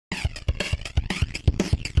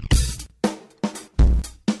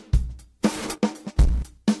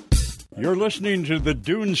You're listening to the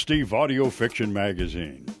Dunesteef Audio Fiction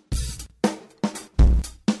Magazine.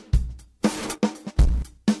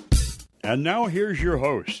 And now here's your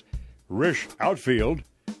hosts, Rish Outfield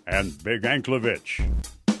and Big Anklevich.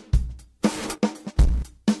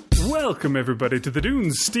 Welcome, everybody, to the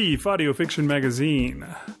Dunesteef Audio Fiction Magazine.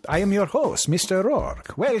 I am your host, Mr.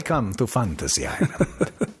 Rourke. Welcome to Fantasy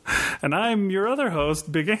Island. And I'm your other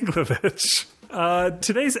host, Big Anklevich.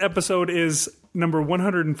 Today's episode is number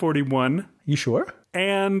 141. You sure?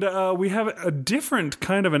 And we have a different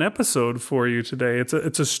kind of an episode for you today.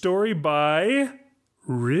 It's a story by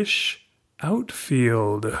Rish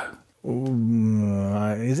Outfield.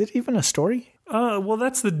 Is it even a story? Well,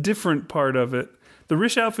 that's the different part of it. The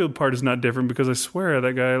Rish Outfield part is not different because I swear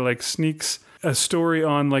that guy sneaks a story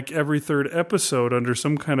on every third episode under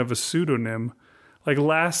some kind of a pseudonym.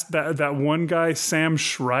 That one guy, Sam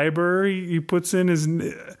Schreiber, he puts in his...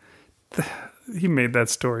 He made that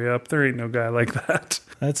story up. There ain't no guy like that.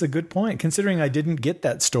 That's a good point, considering I didn't get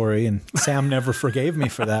that story, and Sam never forgave me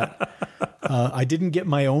for that. I didn't get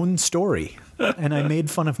my own story, and I made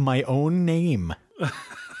fun of my own name.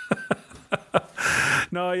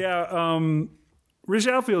 No, yeah, Rish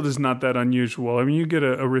Outfield is not that unusual. I mean, you get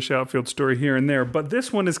a Rish Outfield story here and there, but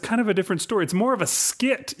this one is kind of a different story. It's more of a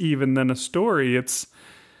skit even than a story. It's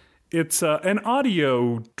an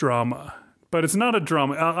audio drama, but it's not a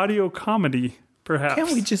drama. Audio comedy, perhaps.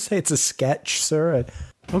 Can't we just say it's a sketch, sir?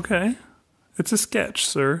 Okay. It's a sketch,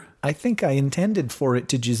 sir. I think I intended for it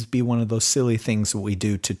to just be one of those silly things that we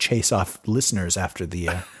do to chase off listeners after the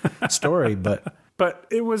story, but... But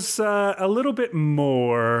it was a little bit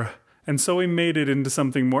more... And so we made it into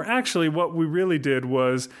something more. Actually, what we really did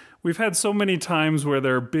was we've had so many times where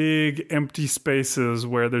there are big empty spaces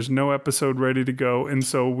where there's no episode ready to go. And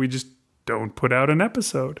so we just don't put out an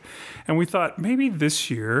episode. And we thought maybe this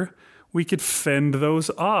year we could fend those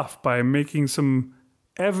off by making some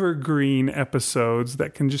evergreen episodes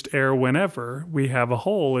that can just air whenever we have a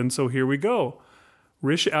hole. And so here we go.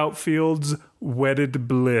 Rish Outfield's Wedded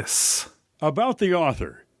Bliss. About the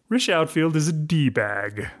author. Rish Outfield is a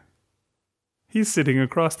D-bag. He's sitting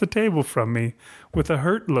across the table from me with a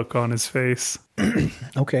hurt look on his face.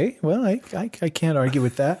 Okay, well, I can't argue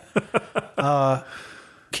with that.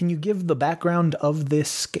 Can you give the background of this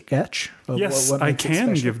sketch? Yes, I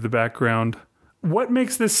can give the background. What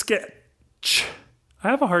makes this sketch? I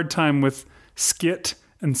have a hard time with skit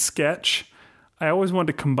and sketch. I always want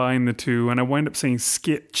to combine the two, and I wind up saying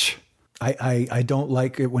sketch. I don't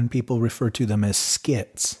like it when people refer to them as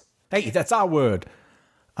skits. Hey, that's our word.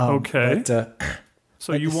 Okay.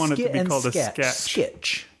 So you want it to be called a sketch.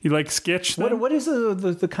 Sketch. You like sketch then? What is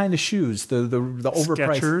the kind of shoes? The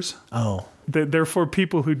overpriced? Skechers. Oh. They're for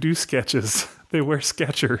people who do sketches. They wear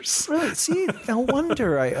Skechers. Really? See, no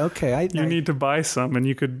wonder. You need to buy some, and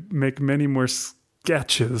you could make many more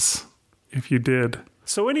sketches if you did.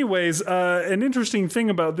 So anyways, an interesting thing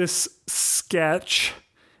about this sketch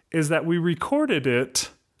is that we recorded it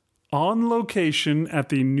on location at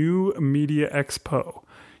the New Media Expo.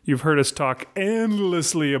 You've heard us talk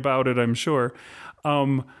endlessly about it, I'm sure.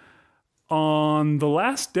 On the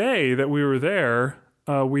last day that we were there,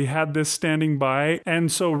 we had this standing by.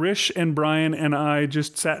 And so Rish and Bryan and I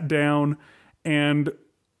just sat down and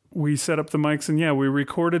we set up the mics. And yeah, we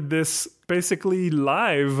recorded this basically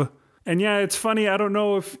live. And yeah, it's funny. I don't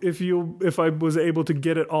know if I was able to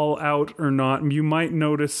get it all out or not. You might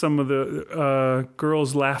notice some of the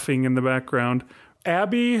girls laughing in the background.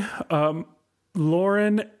 Abby,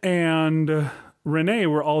 Lauren, and Renee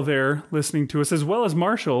were all there listening to us, as well as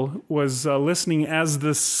Marshall was listening as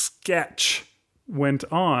the sketch went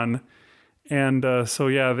on. And so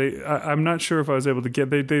yeah, I'm not sure if I was able to get.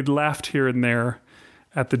 They laughed here and there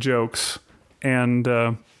at the jokes, and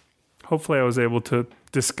hopefully I was able to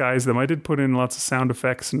disguise them. I did put in lots of sound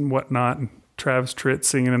effects and whatnot, and Travis Tritt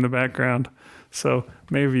singing in the background. So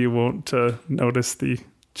maybe you won't notice the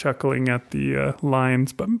chuckling at the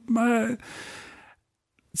lines, but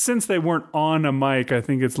since they weren't on a mic, I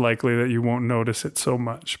think it's likely that you won't notice it so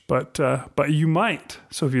much. But you might.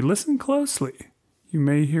 So if you listen closely, you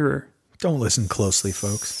may hear. Don't listen closely,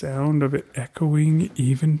 folks. Sound of it echoing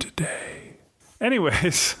even today.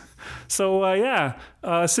 Anyways. So,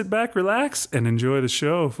 sit back, relax, and enjoy the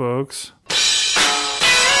show, folks.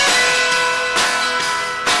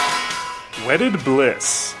 Wedded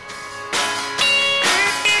Bliss.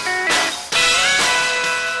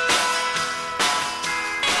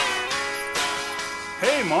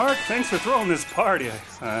 Hey, Mark, thanks for throwing this party.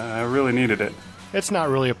 I really needed it. It's not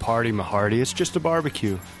really a party, Mahardy. It's just a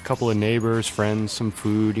barbecue. A couple of neighbors, friends, some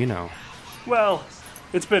food, you know. Well,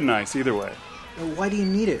 it's been nice either way. Why do you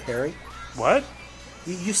need it, Harry? What?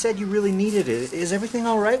 You said you really needed it. Is everything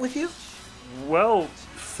all right with you? Well,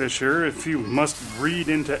 Fisher, if you must read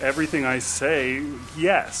into everything I say,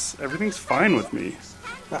 yes, everything's fine with me.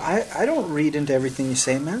 I don't read into everything you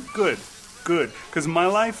say, man. Good, because my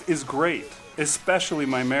life is great, especially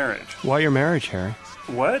my marriage. Why your marriage, Harry?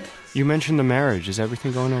 What? You mentioned the marriage. Is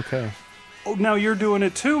everything going okay? Oh, now you're doing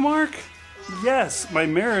it too, Mark? Yes, my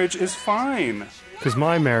marriage is fine. Because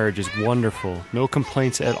my marriage is wonderful. No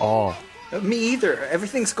complaints at all. Me either.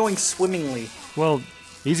 Everything's going swimmingly. Well,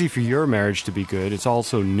 easy for your marriage to be good. It's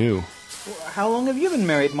also new. How long have you been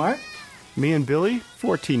married, Mark? Me and Billy?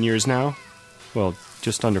 14 years now. Well,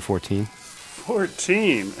 just under 14.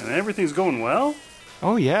 14? And everything's going well?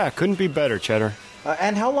 Oh yeah, couldn't be better, Cheddar.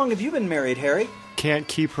 And how long have you been married, Harry? Can't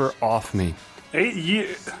keep her off me. 8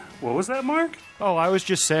 years. What was that, Mark? Oh, I was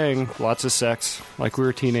just saying, lots of sex, like we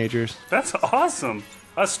were teenagers. That's awesome.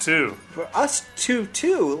 Us too. For us two,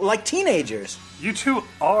 too, like teenagers. You two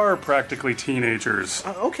are practically teenagers.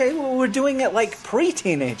 Okay, well, we're doing it like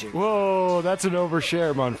pre-teenagers. Whoa, that's an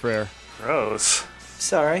overshare, mon frere. Gross.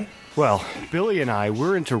 Sorry. Well, Billy and I,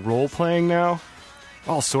 we're into role-playing now.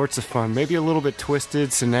 All sorts of fun, maybe a little bit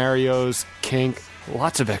twisted, scenarios, kink,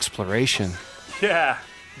 lots of exploration. Yeah,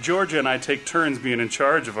 Georgia and I take turns being in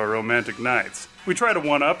charge of our romantic nights. We try to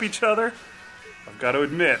one-up each other. I've got to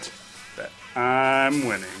admit that I'm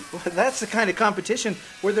winning. Well, that's the kind of competition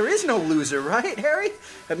where there is no loser, right, Harry?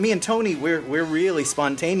 Me and Tony, we're really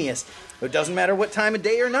spontaneous. It doesn't matter what time of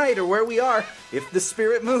day or night or where we are, if the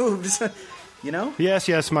spirit moves. You know?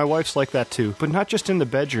 Yes, my wife's like that too. But not just in the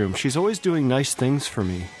bedroom. She's always doing nice things for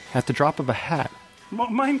me, at the drop of a hat.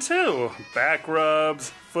 Mine too. Back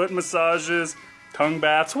rubs, foot massages, tongue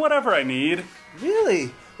baths, whatever I need.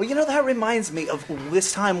 Really? Well, you know, that reminds me of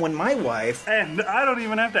this time when my wife... And I don't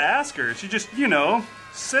even have to ask her. She just,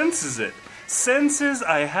 senses it. Senses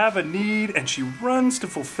I have a need, and she runs to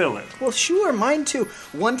fulfill it. Well, sure, mine too.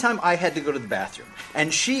 One time I had to go to the bathroom,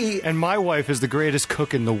 and she... And my wife is the greatest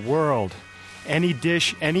cook in the world. Any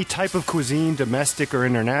dish, any type of cuisine, domestic or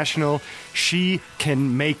international, she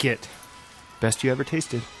can make it. Best you ever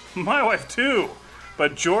tasted. My wife too.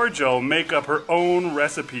 But Georgia will make up her own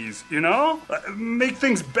recipes, Make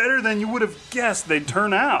things better than you would have guessed they'd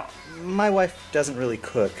turn out. My wife doesn't really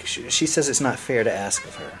cook. She says it's not fair to ask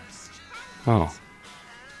of her. Oh.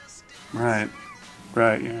 Right,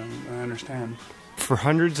 yeah, I understand. For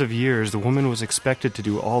hundreds of years, the woman was expected to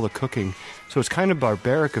do all the cooking, so it's kind of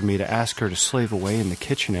barbaric of me to ask her to slave away in the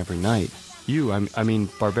kitchen every night. I mean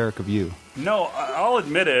barbaric of you. No, I'll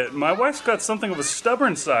admit it. My wife's got something of a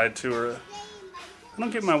stubborn side to her. I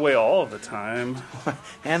don't get my way all of the time.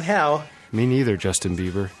 And how? Me neither, Justin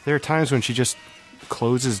Bieber. There are times when she just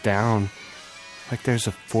closes down, like there's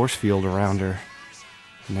a force field around her,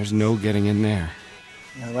 and there's no getting in there.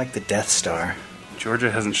 Like the Death Star.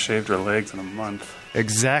 Georgia hasn't shaved her legs in a month.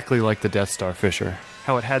 Exactly like the Death Star, Fisher.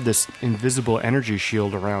 How it had this invisible energy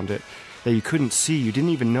shield around it that you couldn't see. You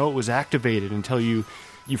didn't even know it was activated until you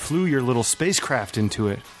flew your little spacecraft into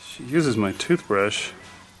it. She uses my toothbrush.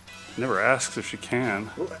 Never asks if she can.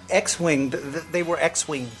 X-Wing. They were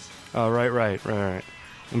X-Wings. Oh, right.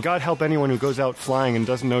 And God help anyone who goes out flying and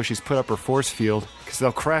doesn't know she's put up her force field, because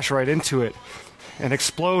they'll crash right into it and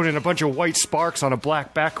explode in a bunch of white sparks on a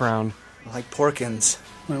black background. Like Porkins.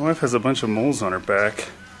 My wife has a bunch of moles on her back.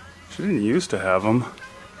 She didn't used to have them.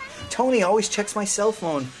 Tony always checks my cell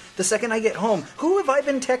phone the second I get home. Who have I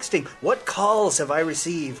been texting? What calls have I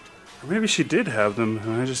received? Or maybe she did have them,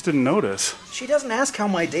 and I just didn't notice. She doesn't ask how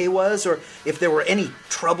my day was or if there were any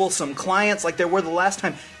troublesome clients like there were the last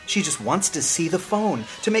time. She just wants to see the phone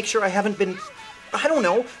to make sure I haven't been,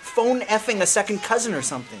 phone effing a second cousin or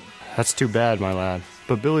something. That's too bad, my lad.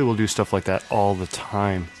 But Billy will do stuff like that all the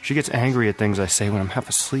time. She gets angry at things I say when I'm half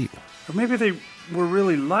asleep. Or maybe they were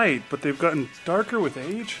really light, but they've gotten darker with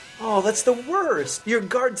age. Oh, that's the worst. Your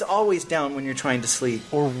guard's always down when you're trying to sleep.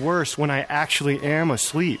 Or worse, when I actually am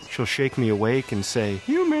asleep. She'll shake me awake and say,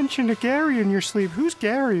 "You mentioned a Gary in your sleep. Who's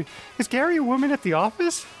Gary? Is Gary a woman at the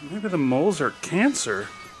office?" Maybe the moles are cancer.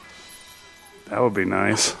 That would be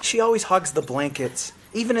nice. She always hogs the blankets,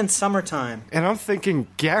 even in summertime. And I'm thinking,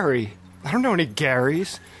 Gary? I don't know any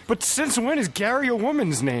Garys. But since when is Gary a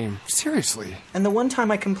woman's name? Seriously. And the one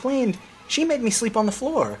time I complained, she made me sleep on the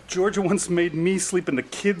floor. Georgia once made me sleep in the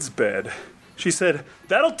kids' bed. She said,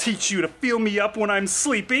 "That'll teach you to feel me up when I'm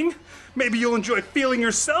sleeping. Maybe you'll enjoy feeling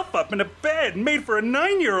yourself up in a bed made for a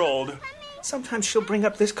 9-year-old. Sometimes she'll bring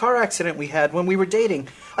up this car accident we had when we were dating.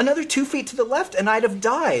 Another 2 feet to the left and I'd have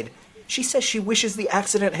died. She says she wishes the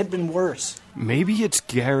accident had been worse. Maybe it's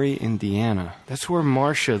Gary, Indiana. That's where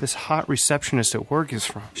Marcia, this hot receptionist at work, is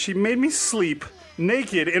from. She made me sleep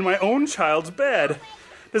naked in my own child's bed.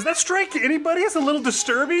 Does that strike anybody as a little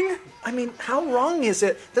disturbing? I mean, how wrong is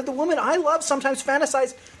it that the woman I love sometimes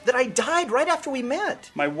fantasize that I died right after we met?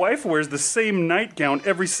 My wife wears the same nightgown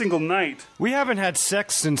every single night. We haven't had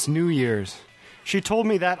sex since New Year's. She told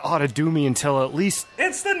me that ought to do me until at least...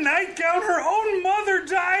 It's the nightgown her own mother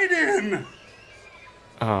died in!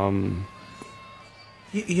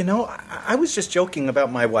 You know, I was just joking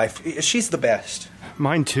about my wife. She's the best.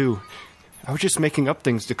 Mine too. I was just making up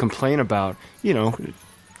things to complain about,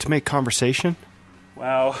 to make conversation.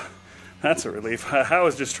 Wow, that's a relief. I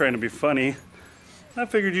was just trying to be funny. I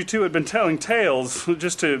figured you two had been telling tales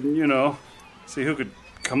just to, see who could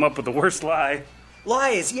come up with the worst lie.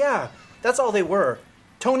 Lies, yeah. That's all they were.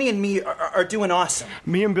 Tony and me are doing awesome.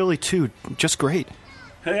 Me and Billy too. Just great.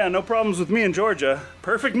 Yeah, no problems with me and Georgia.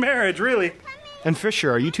 Perfect marriage, really. And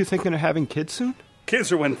Fisher, are you two thinking of having kids soon?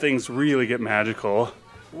 Kids are when things really get magical.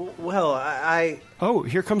 Well, I... Oh,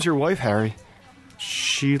 here comes your wife, Harry.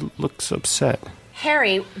 She looks upset.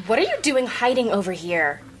 Harry, what are you doing hiding over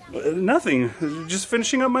here? Nothing. Just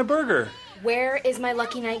finishing up my burger. Where is my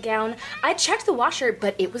lucky nightgown? I checked the washer,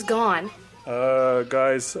 but it was gone.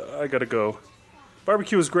 Guys, I gotta go.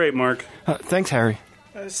 Barbecue was great, Mark. Thanks, Harry.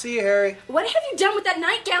 See you, Harry. What have you done with that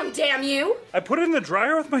nightgown, damn you? I put it in the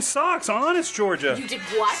dryer with my socks. Honest, Georgia. You did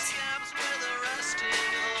what?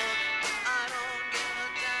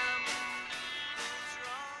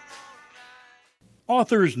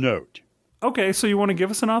 Author's note. Okay, so you want to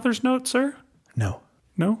give us an author's note, sir? No.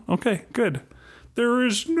 No? Okay, good. There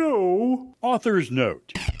is no Author's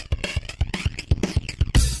note.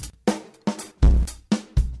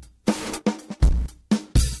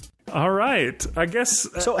 All right, I guess...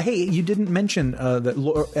 So, hey, you didn't mention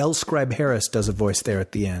that L. Scribe Harris does a voice there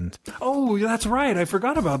at the end. Oh, that's right. I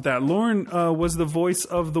forgot about that. Lauren was the voice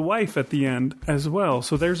of the wife at the end as well.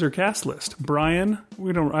 So there's her cast list. Bryan,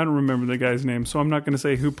 I don't remember the guy's name, so I'm not going to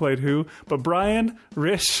say who played who. But Bryan,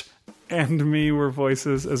 Rish, and me were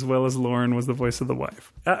voices, as well as Lauren was the voice of the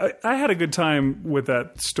wife. I had a good time with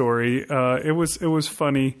that story. It was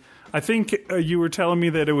funny. I think you were telling me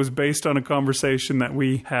that it was based on a conversation that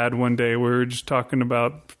we had one day. We were just talking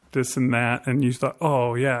about this and that, and you thought,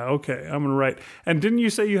 oh, yeah, okay, I'm going to write. And didn't you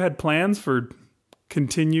say you had plans for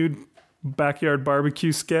continued backyard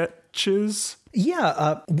barbecue sketches?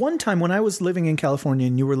 Yeah, one time when I was living in California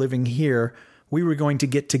and you were living here, we were going to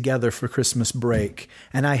get together for Christmas break,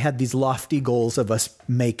 and I had these lofty goals of us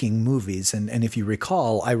making movies. And if you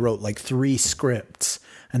recall, I wrote like 3 scripts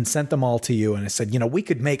and sent them all to you. And I said, we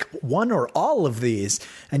could make one or all of these.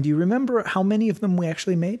 And do you remember how many of them we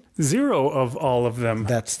actually made? 0 of all of them.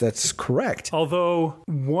 That's correct. Although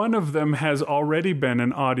one of them has already been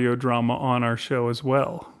an audio drama on our show as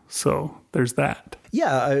well. So there's that.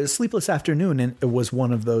 Yeah, Sleepless Afternoon, and it was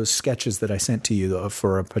one of those sketches that I sent to you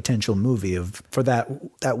for a potential movie for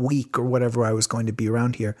that week or whatever I was going to be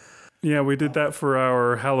around here. Yeah, we did that for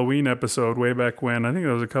our Halloween episode way back when. I think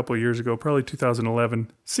it was a couple of years ago, probably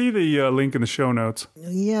 2011. See the link in the show notes.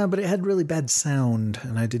 Yeah, but it had really bad sound,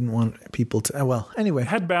 and I didn't want people to... well, anyway. It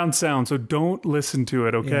had bad sound, so don't listen to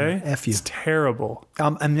it, okay? Yeah, F you. It's terrible.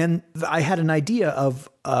 And then I had an idea of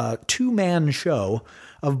a 2-man show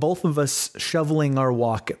of both of us shoveling our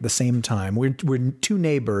walk at the same time. We're 2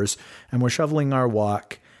 neighbors, and we're shoveling our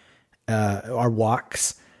walks,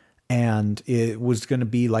 and it was going to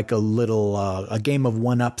be like a game of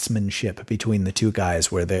one-upsmanship between the 2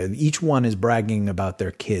 guys, where each one is bragging about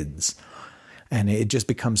their kids, and it just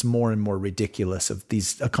becomes more and more ridiculous of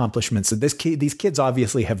these accomplishments that these kids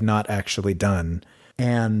obviously have not actually done.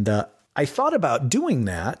 And I thought about doing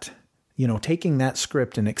that. Taking that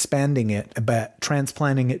script and expanding it, but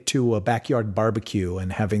transplanting it to a backyard barbecue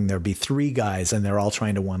and having there be 3 guys and they're all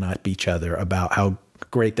trying to one-up each other about how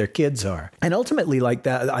great their kids are. And ultimately, like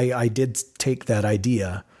that, I did take that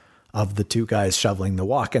idea of the 2 guys shoveling the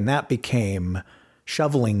walk, and that became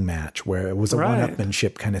Shoveling Match, where it was a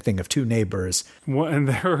one-upmanship kind of thing of 2 neighbors. And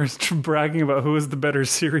they were bragging about who was the better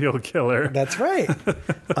serial killer. That's right.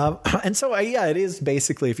 And so, it is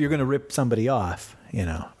basically, if you're going to rip somebody off,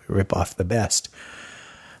 rip off the best.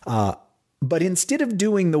 But instead of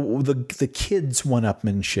doing the kids'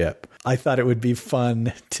 one-upmanship, I thought it would be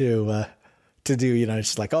fun to do,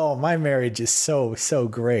 just like, oh, my marriage is so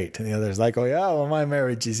great. And the other's like, oh, yeah, well, my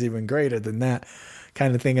marriage is even greater than that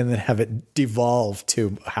kind of thing. And then have it devolve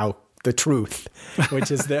to how the truth, which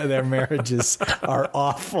is their marriages are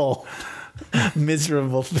awful,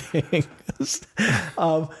 miserable things.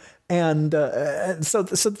 And so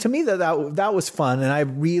to me, that was fun, and I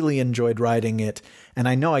really enjoyed writing it. And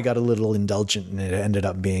I know I got a little indulgent, and it ended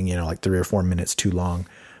up being, like 3 or 4 minutes too long.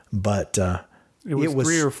 But It was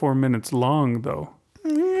 3 or 4 minutes long, though.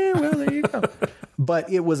 Yeah, well, there you go. But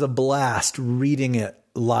it was a blast reading it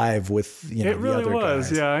live with It the really other was.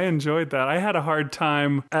 guys. Yeah, I enjoyed that. I had a hard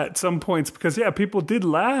time at some points because, people did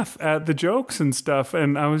laugh at the jokes and stuff.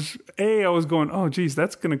 And I was going, oh, geez,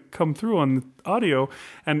 that's going to come through on the audio.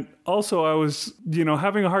 And also I was,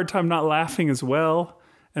 having a hard time not laughing as well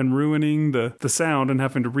and ruining the sound and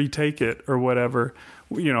having to retake it or whatever.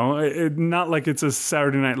 Not like it's a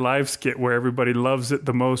Saturday Night Live skit where everybody loves it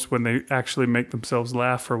the most when they actually make themselves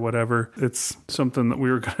laugh or whatever. It's something that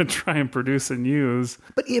we were going to try and produce and use.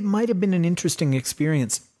 But it might have been an interesting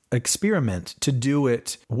experiment to do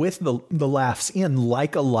it with the laughs in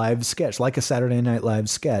like a live sketch, like a Saturday Night Live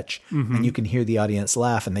sketch. Mm-hmm. And you can hear the audience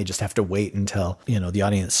laugh and they just have to wait until, the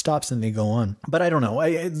audience stops and they go on. But I don't know.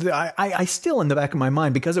 I still, in the back of my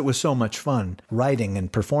mind, because it was so much fun writing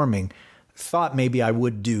and performing, thought maybe I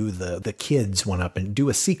would do the kids one up and do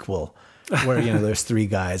a sequel where, there's 3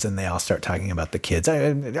 guys and they all start talking about the kids.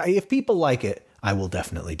 If people like it, I will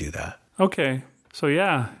definitely do that. Okay. So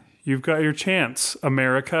you've got your chance,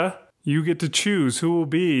 America. You get to choose who will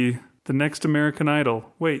be the next American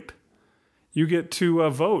Idol. Wait, you get to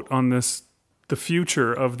vote on the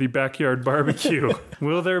future of the backyard barbecue.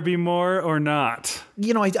 Will there be more or not?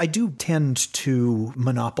 I do tend to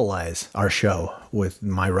monopolize our show with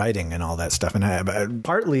my writing and all that stuff. And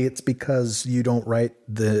partly it's because you don't write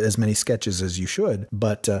as many sketches as you should.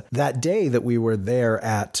 But that day that we were there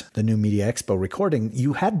at the New Media Expo recording,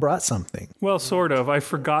 you had brought something. Well, sort of. I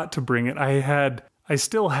forgot to bring it. I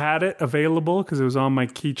still had it available because it was on my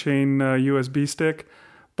keychain USB stick.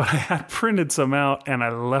 But I had printed some out and I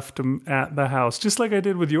left them at the house, just like I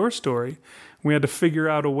did with your story. We had to figure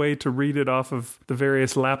out a way to read it off of the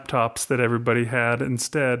various laptops that everybody had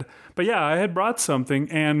instead. But I had brought something,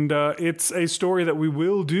 and it's a story that we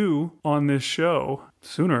will do on this show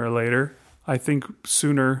sooner or later. I think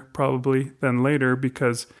sooner probably than later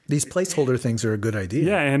because... These placeholder things are a good idea.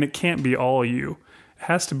 Yeah, and it can't be all you. It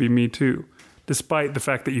has to be me too. Despite the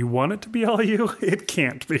fact that you want it to be all you, it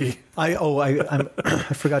can't be. I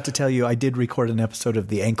forgot to tell you, I did record an episode of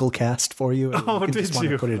the Ankle Cast for you. Oh, did just you? Want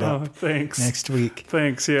to put it up thanks. Next week.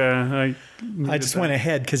 Thanks, yeah. I just went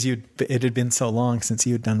ahead because it had been so long since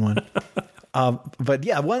you had done one. But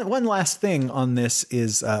one last thing on this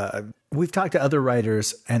is we've talked to other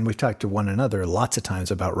writers and we've talked to one another lots of times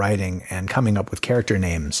about writing and coming up with character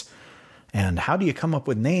names. And how do you come up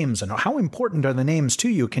with names? And how important are the names to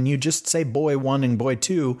you? Can you just say boy 1 and boy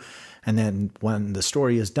 2, and then when the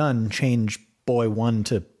story is done, change boy 1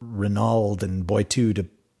 to Renaud and boy 2 to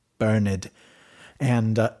Bernard,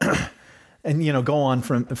 and go on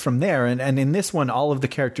from there. And in this one, all of the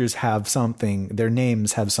characters have something. Their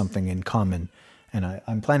names have something in common. And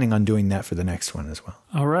I'm planning on doing that for the next one as well.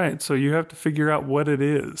 All right. So you have to figure out what it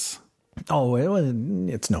is. Oh,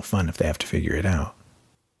 it's no fun if they have to figure it out.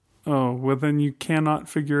 Oh, well, then you cannot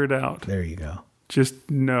figure it out. There you go.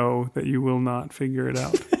 Just know that you will not figure it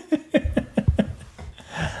out.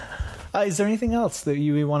 Is there anything else that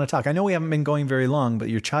you want to talk? I know we haven't been going very long, but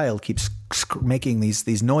your child keeps making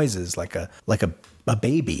these noises like a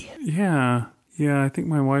baby. Yeah. I think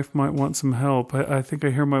my wife might want some help. I think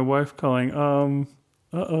I hear my wife calling.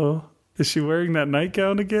 Uh-oh. Is she wearing that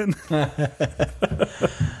nightgown again?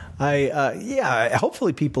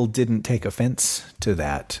 Hopefully people didn't take offense to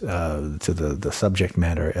that, to the subject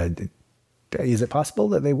matter. Is it possible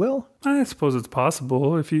that they will? I suppose it's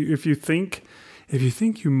possible. If you think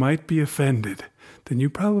you might be offended, then you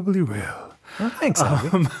probably will. Well, thanks,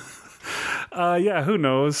 Albie. Who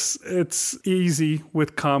knows? It's easy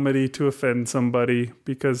with comedy to offend somebody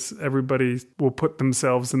because everybody will put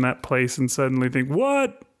themselves in that place and suddenly think,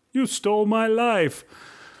 "What? You stole my life."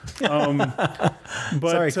 But,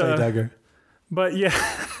 sorry, Clay Duggar. But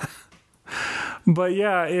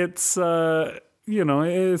it's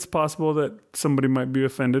it's possible that somebody might be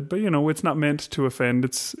offended, but it's not meant to offend.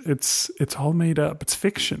 It's all made up. It's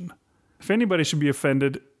fiction. If anybody should be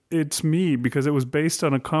offended, it's me because it was based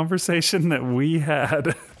on a conversation that we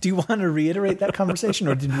had. Do you want to reiterate that conversation,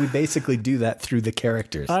 or did we basically do that through the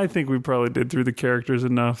characters? I think we probably did through the characters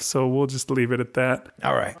enough, so we'll just leave it at that.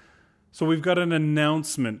 All right. So we've got an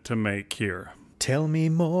announcement to make here. Tell me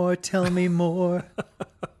more, tell me more.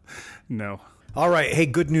 No. All right. Hey,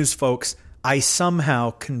 good news, folks. I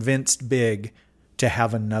somehow convinced Big to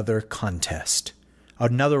have another contest.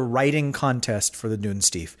 Another writing contest for the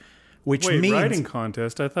Dunesteef. Wait, writing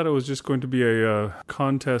contest? I thought it was just going to be a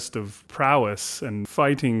contest of prowess and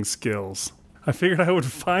fighting skills. I figured I would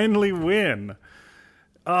finally win.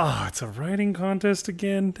 Oh, it's a writing contest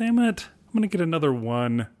again? Damn it. I'm going to get another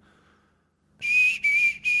one.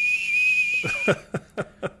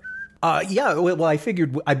 Yeah, well, I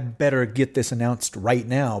figured I better get this announced right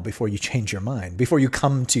now before you change your mind, before you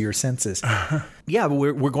come to your senses. Yeah,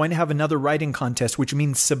 we're going to have another writing contest, which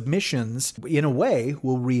means submissions, in a way,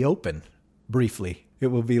 will reopen briefly. It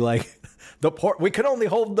will be like, we can only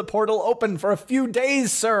hold the portal open for a few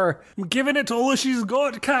days, sir. I'm giving it all she's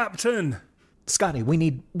got, Captain. Scotty, we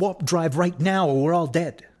need warp drive right now or we're all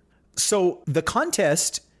dead. So the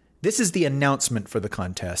contest, this is the announcement for the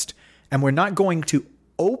contest, and we're not going to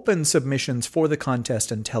open submissions for the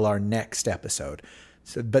contest until our next episode.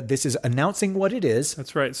 But this is announcing what it is.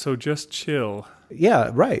 That's right. So just chill. Yeah,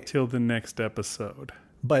 right. Till the next episode.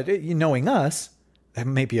 But knowing us, that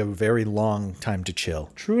may be a very long time to chill.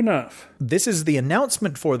 True enough. This is the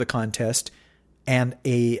announcement for the contest and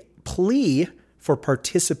a plea for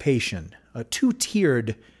participation, a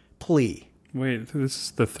 2-tiered plea. Wait, this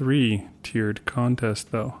is the 3-tiered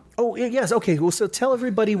contest, though. Oh, yes. Okay. Well, so tell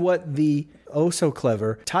everybody what the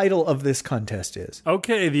oh-so-clever title of this contest is.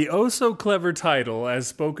 Okay, the oh-so-clever title, as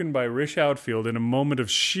spoken by Rish Outfield in a moment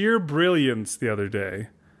of sheer brilliance the other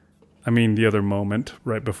moment,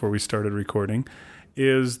 right before we started recording,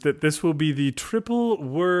 is that this will be the triple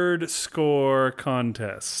word score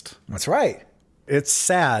contest. That's right. It's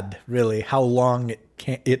sad, really, how long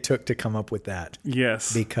it took to come up with that.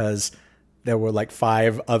 Yes. Because there were like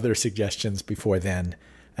 5 other suggestions before then,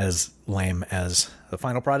 as lame as the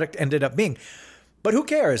final product ended up being. But who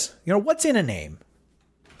cares? What's in a name?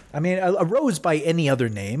 I mean, a rose by any other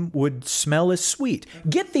name would smell as sweet.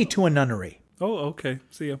 Get thee to a nunnery. Oh, okay.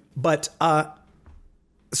 See ya. But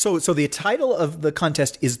so the title of the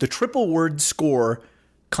contest is the triple word score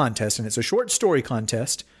contest, and it's a short story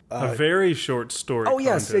contest. A very short story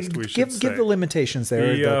contest, give the limitations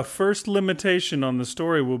there. The first limitation on the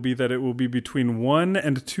story will be that it will be between 1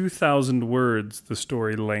 and 2,000 words, the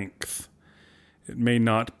story length. It may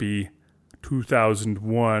not be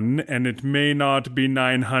 2001, and it may not be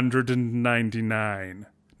 999.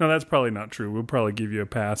 No, that's probably not true. We'll probably give you a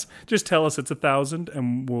pass. Just tell us it's 1,000,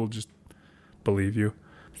 and we'll just believe you.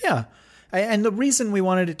 Yeah. And the reason we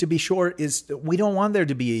wanted it to be short is that we don't want there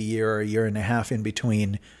to be a year or a year and a half in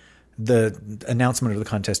between the announcement of the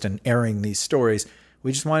contest and airing these stories.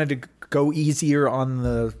 We just wanted to go easier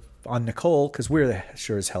on Nicole, because we're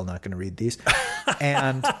sure as hell not going to read these.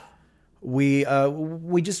 And we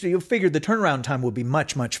just figured the turnaround time would be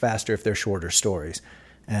much, much faster if they're shorter stories.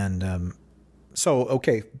 And so,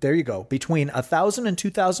 okay, there you go. Between 1,000 and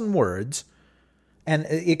 2,000 words. And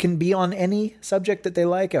it can be on any subject that they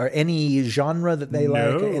like or any genre that they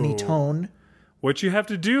like, any tone. What you have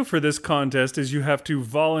to do for this contest is you have to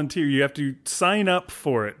volunteer. You have to sign up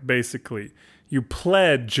for it, basically. You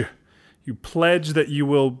pledge that you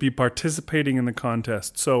will be participating in the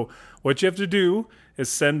contest. So what you have to do is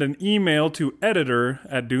send an email to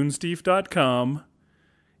editor@dunesteef.com.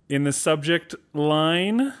 In the subject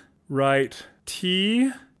line, write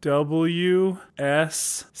TWSC.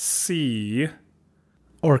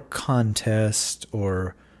 Or contest,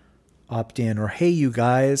 or opt-in, or hey, you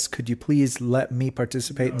guys, could you please let me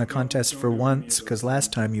participate in the contest for once? Because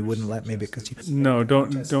last time you wouldn't let me because you... No,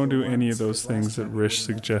 don't do any of those things that Rish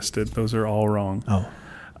suggested. Those are all wrong. Oh.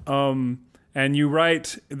 And you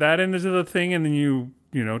write that into the thing, and then you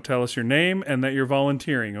tell us your name and that you're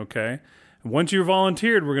volunteering, okay? And once you're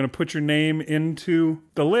volunteered, we're going to put your name into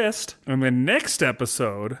the list. And then next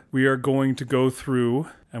episode, we are going to go through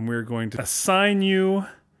and we're going to assign you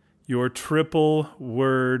your triple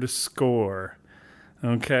word score.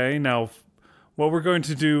 Okay, now what we're going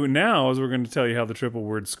to do now is we're going to tell you how the triple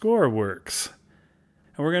word score works.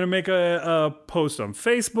 And we're going to make a post on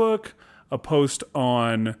Facebook, a post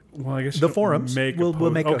on, well, I guess the forums. We'll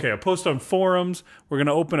make a post on forums. We're going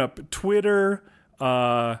to open up Twitter,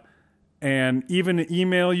 and even an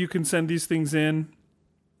email. You can send these things in.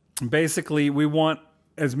 Basically, we want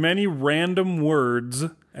as many random words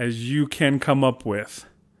as you can come up with.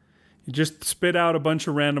 You just spit out a bunch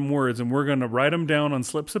of random words, and we're going to write them down on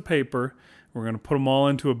slips of paper. We're going to put them all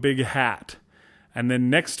into a big hat. And then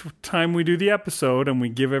next time we do the episode and we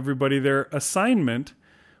give everybody their assignment,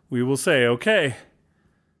 we will say, okay,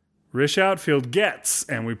 Rish Outfield gets,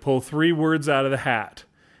 and we pull 3 words out of the hat.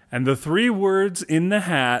 And the 3 words in the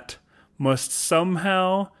hat must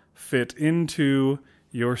somehow fit into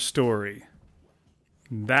your story.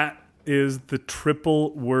 That is the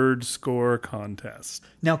triple word score contest.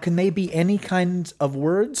 Now, can they be any kinds of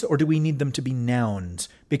words, or do we need them to be nouns?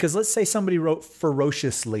 Because let's say somebody wrote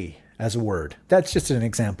ferociously as a word. That's just an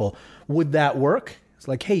example. Would that work? It's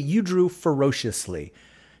like, hey, you drew ferociously.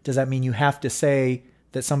 Does that mean you have to say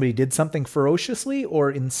that somebody did something ferociously, or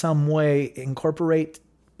in some way incorporate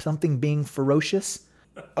something being ferocious?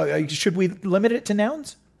 Should we limit it to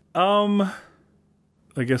nouns?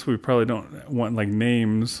 I guess we probably don't want like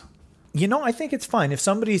names. I think it's fine. If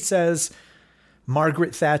somebody says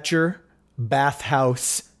Margaret Thatcher,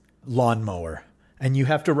 bathhouse, lawnmower, and you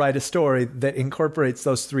have to write a story that incorporates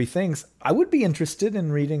those three things, I would be interested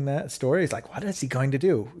in reading that story. It's like, what is he going to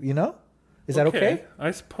do? Is that okay?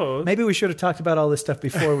 I suppose. Maybe we should have talked about all this stuff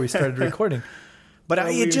before we started recording. But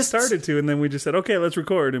we just started to, and then we just said, okay, let's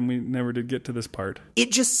record, and we never did get to this part.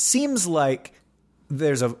 It just seems like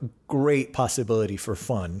there's a great possibility for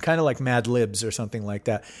fun, kind of like Mad Libs or something like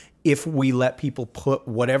that, if we let people put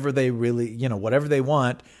whatever they really, whatever they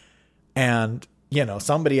want, and,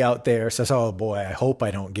 somebody out there says, oh boy, I hope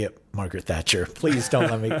I don't get Margaret Thatcher. Please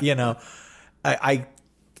don't let me,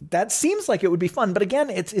 that seems like it would be fun. But again,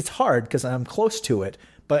 it's hard because I'm close to it.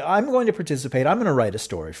 But I'm going to participate. I'm going to write a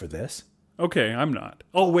story for this. Okay, I'm not.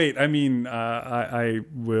 Oh, wait, I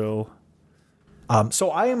will. So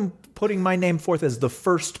I am putting my name forth as the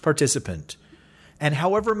first participant. And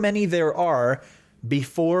however many there are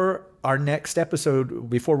before our next episode,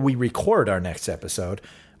 before we record our next episode,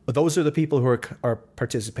 those are the people who are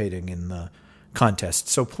participating in the contest.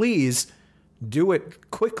 So please do it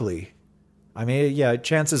quickly.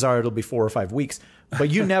 Chances are it'll be 4 or 5 weeks, but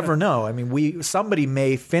you never know. Somebody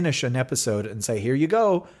may finish an episode and say, here you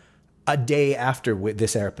go, a day after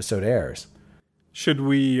this episode airs. Should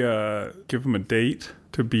we give them a date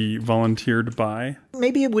to be volunteered by?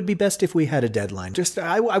 Maybe it would be best if we had a deadline.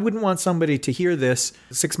 I wouldn't want somebody to hear this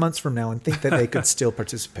 6 months from now and think that they could still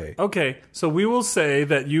participate. Okay, so we will say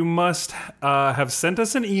that you must have sent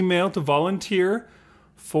us an email to volunteer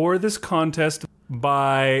for this contest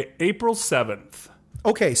by April 7th.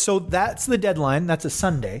 Okay, so that's the deadline. That's a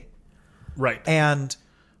Sunday. Right. And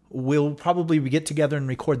we'll probably get together and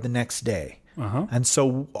record the next day. And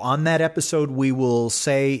so on that episode, we will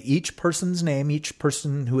say each person's name, each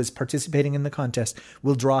person who is participating in the contest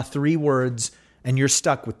will draw 3 words, and you're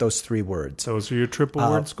stuck with those 3 words. Those are your triple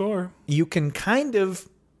word score. You can kind of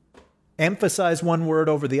emphasize one word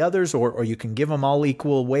over the others, or you can give them all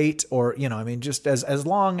equal weight, or, just as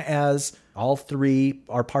long as all 3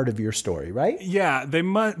 are part of your story, right? Yeah,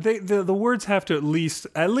 the words have to at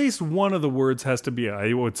least one of the words has to be,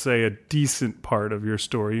 I would say, a decent part of your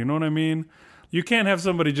story. You know what I mean? You can't have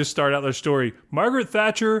somebody just start out their story, Margaret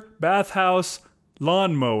Thatcher, bathhouse,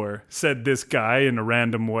 lawnmower, said this guy in a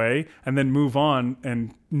random way, and then move on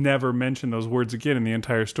and never mention those words again in the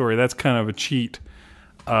entire story. That's kind of a cheat.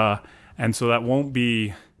 And so that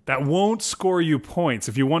won't score you points.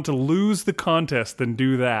 If you want to lose the contest, then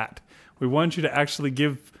do that. We want you to actually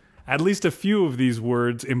give at least a few of these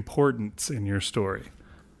words importance in your story.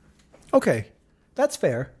 Okay, that's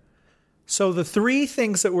fair. So the 3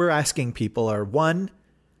 things that we're asking people are, 1,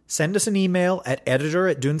 send us an email at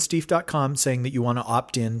editor@dunesteef.com saying that you want to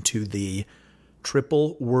opt in to the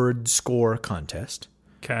triple word score contest.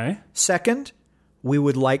 Okay. 2nd, we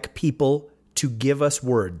would like people to give us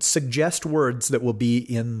words, suggest words that will be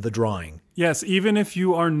in the drawing. Yes, even if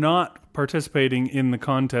you are not participating in the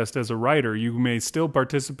contest as a writer, you may still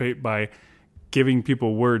participate by giving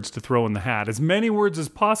people words to throw in the hat. As many words as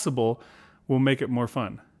possible will make it more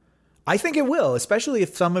fun. I think it will, especially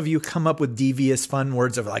if some of you come up with devious, fun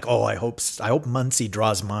words of like, oh, I hope Muncie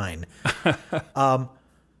draws mine.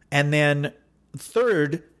 And then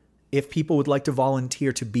 3rd, if people would like to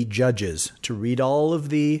volunteer to be judges, to read all of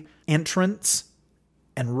the entrants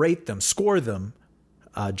and rate them, score them,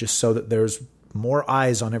 just so that there's more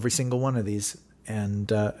eyes on every single one of these.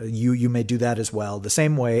 And you may do that as well. The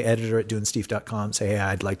same way, editor@dunesteef.com, say, hey,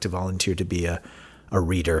 I'd like to volunteer to be a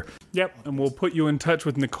reader. Yep, and we'll put you in touch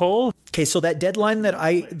with Nicole. Okay, so that deadline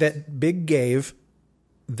that Big gave,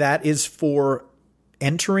 that is for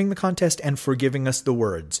entering the contest and for giving us the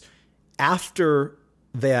words. After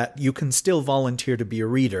that, you can still volunteer to be a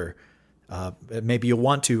reader. Maybe you'll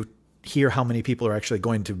want to hear how many people are actually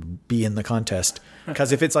going to be in the contest.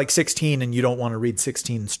 Because if it's like 16 and you don't want to read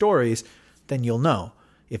 16 stories, then you'll know.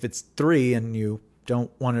 If it's 3 and you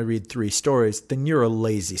don't want to read 3 stories, then you're a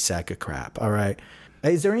lazy sack of crap. All right.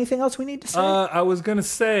 Is there anything else we need to say? I was going to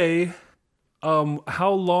say,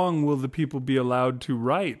 how long will the people be allowed to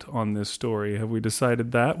write on this story? Have we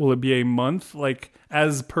decided that? Will it be a month, like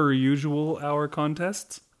as per usual, our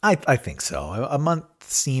contests? I think so. A month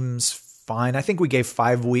seems fine. I think we gave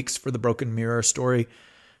 5 weeks for the Broken Mirror story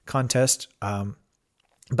contest.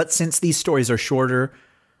 But since these stories are shorter,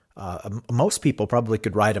 most people probably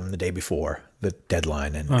could write them the day before the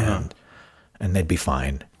deadline and they'd be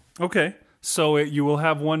fine. Okay. So you will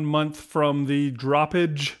have 1 month from the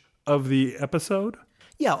droppage of the episode?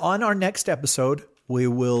 Yeah, on our next episode, we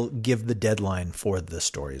will give the deadline for the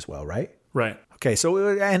story as well, right? Right. Okay,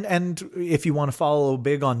 so and if you want to follow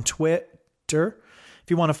Big on Twitter,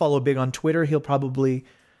 he'll probably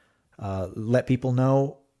let people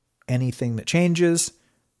know anything that changes.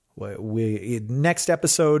 Next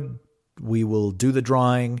episode, we will do the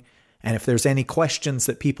drawing, and if there's any questions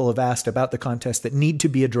that people have asked about the contest that need to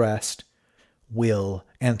be addressed, we'll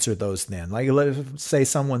answer those then. Like, let's say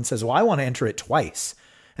someone says, well, I want to enter it twice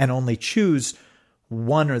and only choose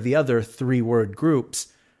one or the other 3-word groups.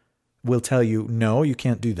 We'll tell you, no, you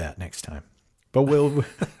can't do that next time. But we'll...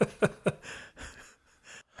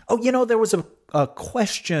 Oh, there was a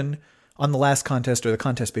question on the last contest or the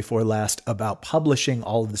contest before last about publishing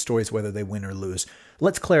all of the stories, whether they win or lose.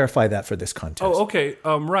 Let's clarify that for this contest. Oh, okay.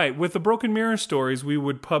 Right. With the Broken Mirror stories, we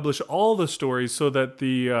would publish all the stories so that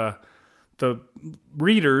the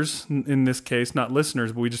readers, in this case, not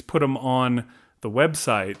listeners, but we just put them on the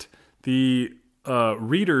website. The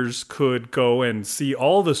readers could go and see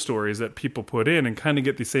all the stories that people put in and kind of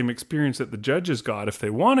get the same experience that the judges got if they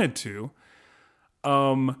wanted to.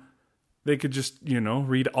 They could just,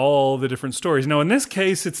 read all the different stories. Now, in this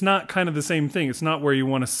case, it's not kind of the same thing. It's not where you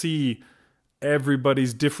want to see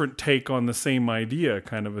everybody's different take on the same idea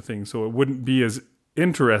kind of a thing. So it wouldn't be as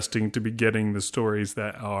interesting to be getting the stories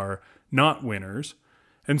that are not winners.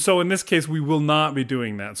 And so in this case, we will not be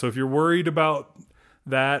doing that. So if you're worried about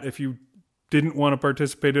that, if you didn't want to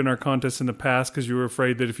participate in our contest in the past because you were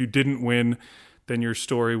afraid that if you didn't win, then your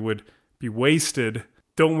story would be wasted,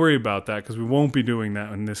 don't worry about that because we won't be doing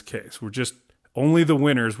that in this case. We're just, only the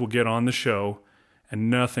winners will get on the show and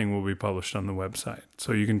nothing will be published on the website.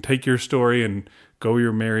 So you can take your story and go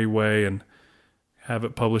your merry way and have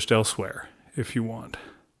it published elsewhere if you want.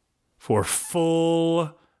 For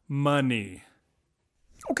full money.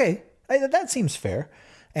 Okay, that seems fair.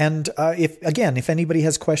 And if anybody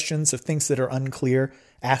has questions of things that are unclear,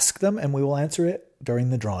 ask them and we will answer it during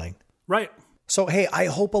the drawing. Right. So, hey, I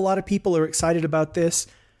hope a lot of people are excited about this.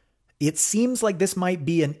 It seems like this might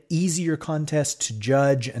be an easier contest to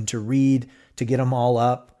judge and to read, to get them all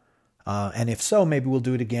up. And if so, maybe we'll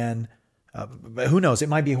do it again. Who knows? It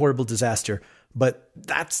might be a horrible disaster. But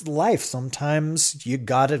that's life. Sometimes you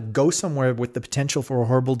got to go somewhere with the potential for a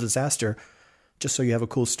horrible disaster just so you have a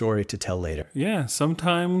cool story to tell later. Yeah,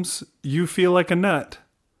 sometimes you feel like a nut.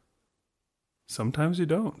 Sometimes you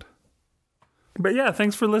don't. But yeah,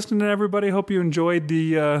 thanks for listening, everybody. Hope you enjoyed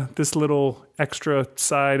the this little extra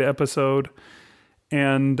side episode.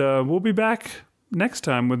 And we'll be back next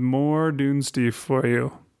time with more Dunesteef for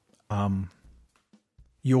you.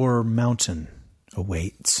 Your mountain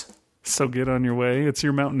awaits. So get on your way. It's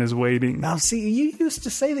your mountain is waiting. Now, see, you used to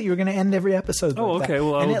say that you were going to end every episode like okay. that.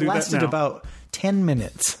 Well, I'll do that. And it lasted now. about 10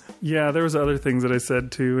 minutes. Yeah, there was other things that I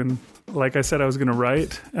said, too. And like I said, I was going to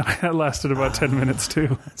write. And that lasted about 10 minutes,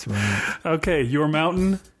 too. That's right. Okay, your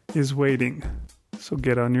mountain is waiting. So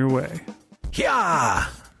get on your way. Yeah.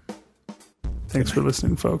 Thanks for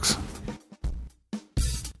listening, folks.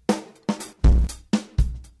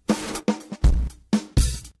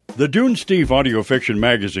 The Dunesteef audio fiction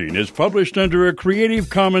magazine is published under a Creative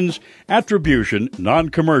Commons Attribution,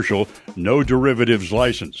 Non-Commercial, No Derivatives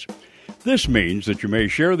license. This means that you may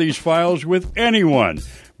share these files with anyone,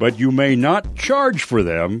 but you may not charge for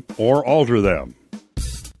them or alter them.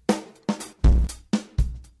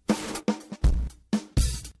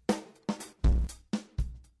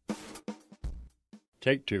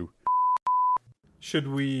 Take 2. Should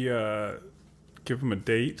we give them a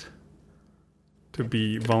date to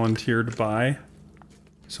be volunteered by?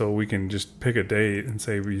 So we can just pick a date and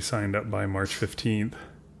say we signed up by March 15th.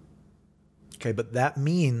 Okay, but that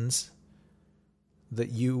means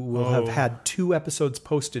that you will have had 2 episodes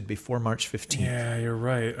posted before March 15th. Yeah, you're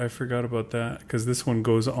right. I forgot about that because this one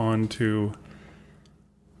goes on to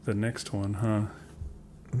the next one, huh?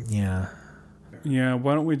 Yeah. Yeah,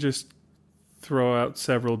 why don't we just throw out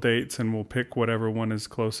several dates and we'll pick whatever one is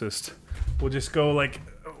closest. We'll just go like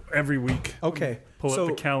every week. Okay. Pull up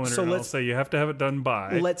the calendar and I'll say you have to have it done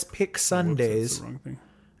by. Let's pick Sundays. Whoops, that's the wrong thing.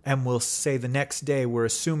 And we'll say the next day we're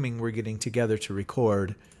assuming we're getting together to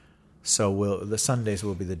record. So the Sundays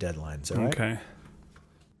will be the deadlines, all right?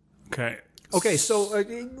 Okay, so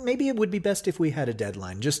maybe it would be best if we had a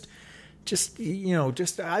deadline. I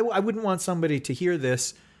wouldn't want somebody to hear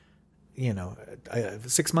this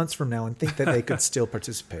 6 months from now and think that they could still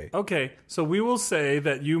participate. Okay, so we will say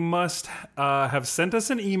that you must have sent us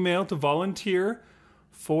an email to volunteer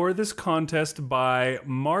for this contest by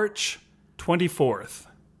March 24th.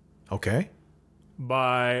 Okay.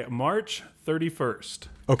 By March 31st.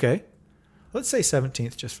 Okay. Let's say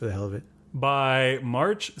 17th just for the hell of it. By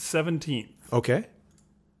March 17th. Okay.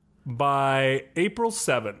 By April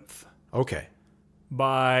 7th. Okay.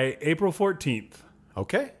 by April 14th.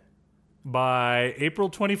 Okay. By April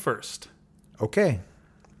 21st. Okay.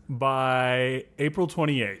 By April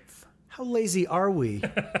 28th. How lazy are we?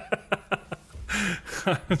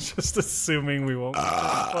 Just assuming we won't go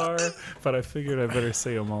that far, but I figured I better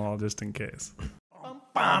say them all just in case.